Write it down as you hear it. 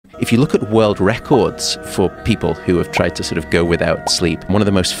If you look at world records for people who have tried to sort of go without sleep, one of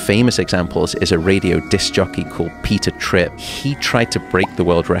the most famous examples is a radio disc jockey called Peter Tripp. He tried to break the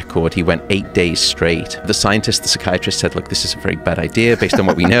world record. He went 8 days straight. The scientist, the psychiatrist said, look, this is a very bad idea based on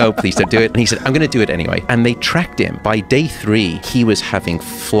what we know. Please don't do it. And he said, I'm going to do it anyway. And they tracked him. By day 3, he was having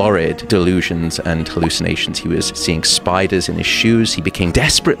florid delusions and hallucinations. He was seeing spiders in his shoes. He became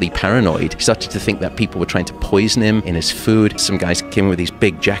desperately paranoid. He started to think that people were trying to poison him in his food. Some guys came in with these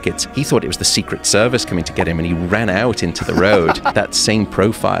big jackets. He thought it was the Secret Service coming to get him, and he ran out into the road. That same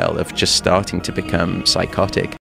profile of just starting to become psychotic.